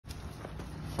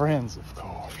friends, of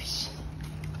course.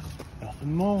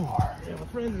 Nothing more. Yeah, we're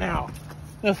friends now.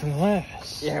 Nothing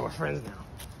less. Yeah, we're friends now.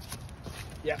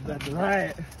 Yeah, that's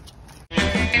right.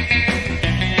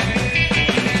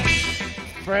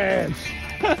 Friends.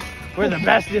 We're the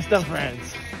bestest of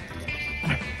friends.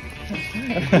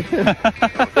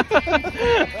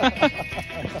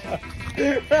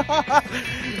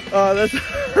 Oh, that's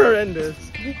horrendous.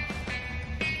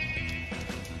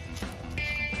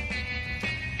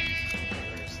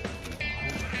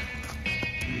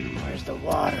 Where's the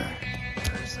water? It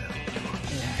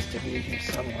has to be here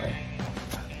somewhere.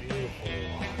 Beautiful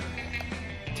water.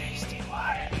 Tasty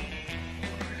water.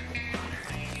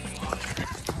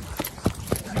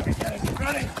 Get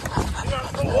running.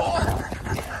 The water.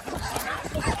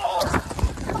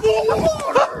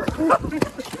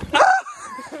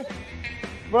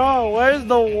 Bro, where's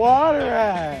the water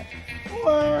at?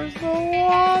 Where's the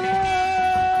water?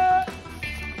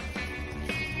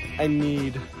 I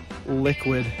need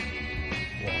liquid water.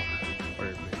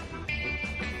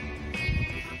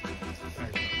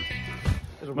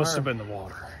 Must have been the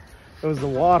water. It was the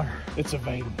water. It's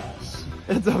evading us.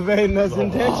 It's evading us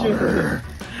intentionally.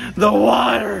 The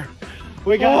water.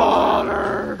 We got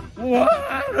Water.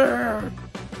 Water.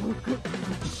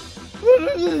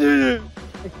 I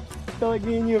feel like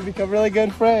me and you have become really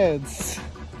good friends.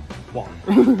 Water.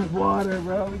 Water,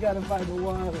 bro. We gotta find the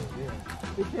water. Yeah.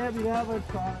 We can't be that much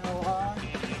far, huh?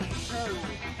 Hurry.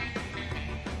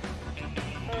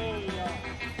 Hurry up.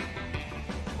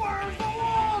 Where's the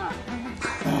water?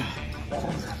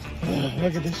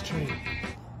 Look at this tree.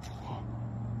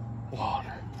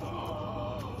 Water.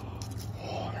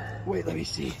 Water. Wait, let me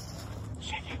see.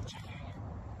 Check it, check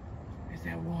it. Is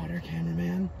that water,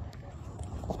 cameraman?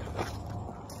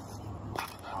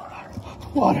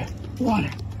 Water, water,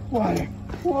 water,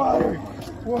 water,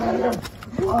 water,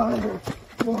 water,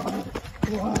 water,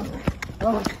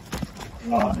 water,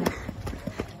 water.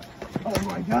 Oh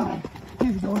my God,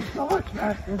 he's going so much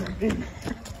faster than me.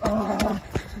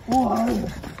 Water.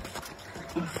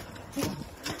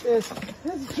 It's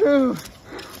true.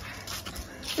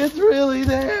 It's really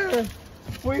there.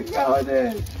 We found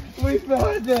it. We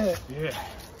found it. Yeah,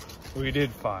 we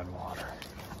did find water.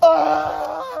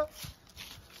 Ah!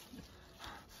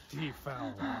 He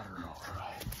found water, all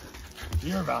right.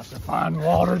 You're about to find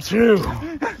water too.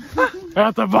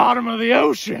 At the bottom of the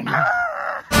ocean.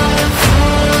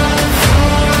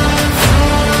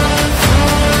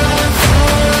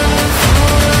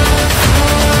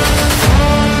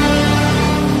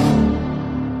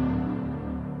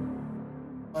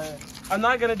 I'm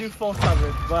not gonna do full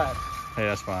coverage, but Hey,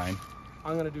 that's fine.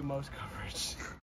 I'm gonna do most coverage.